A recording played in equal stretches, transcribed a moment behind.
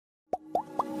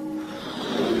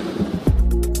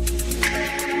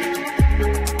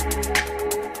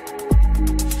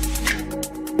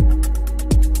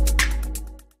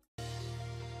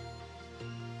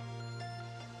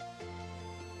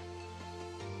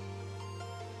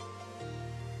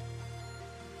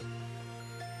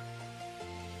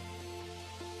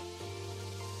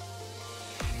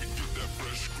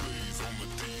on the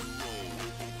D-roll.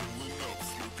 Pulling up,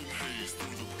 smoking haze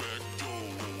through the back door.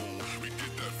 We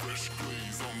get that fresh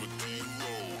glaze on the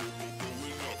D-roll.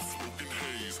 Pulling up, smoking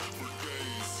haze for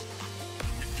days.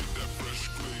 We get that fresh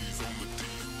glaze on the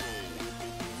D-roll.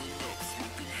 Pulling up,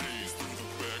 smoking haze through the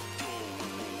back door.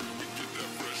 We get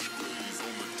that fresh glaze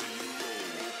on the D-roll.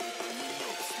 Pulling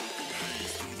up, smoking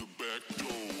haze through the back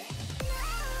door.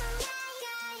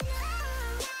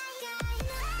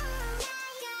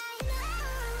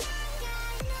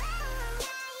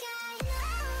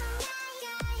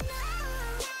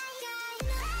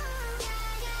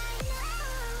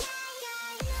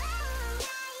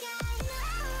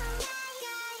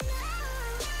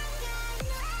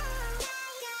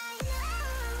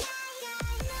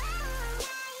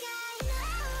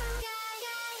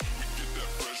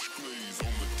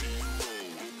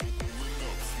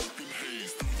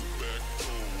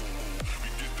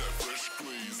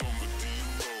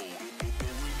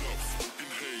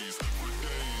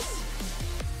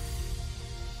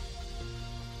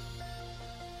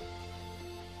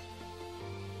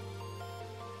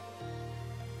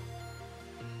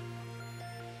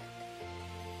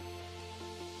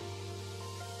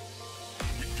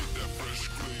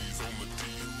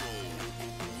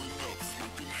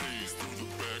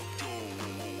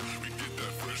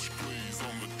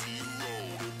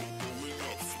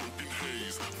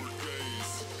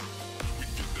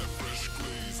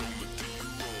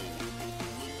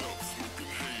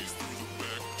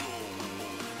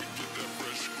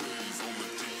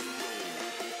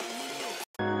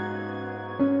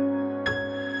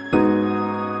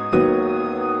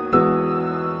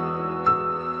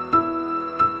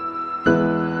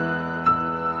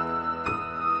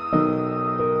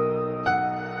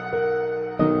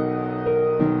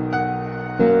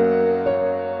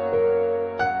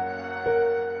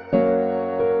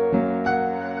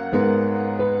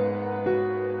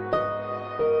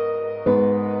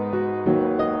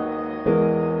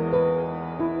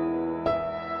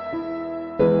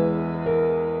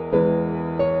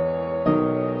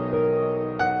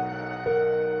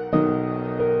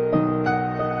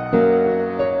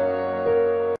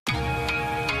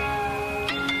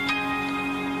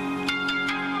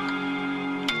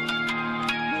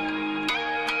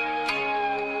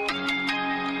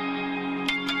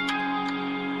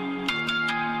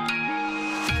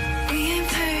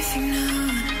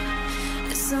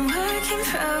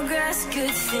 Progress,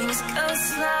 good things go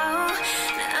slow.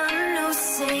 I'm no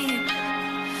saint.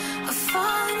 I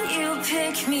fall and you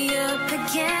pick me up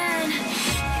again.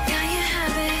 You got your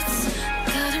habits,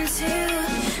 got them too.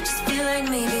 Just feel like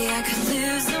maybe I could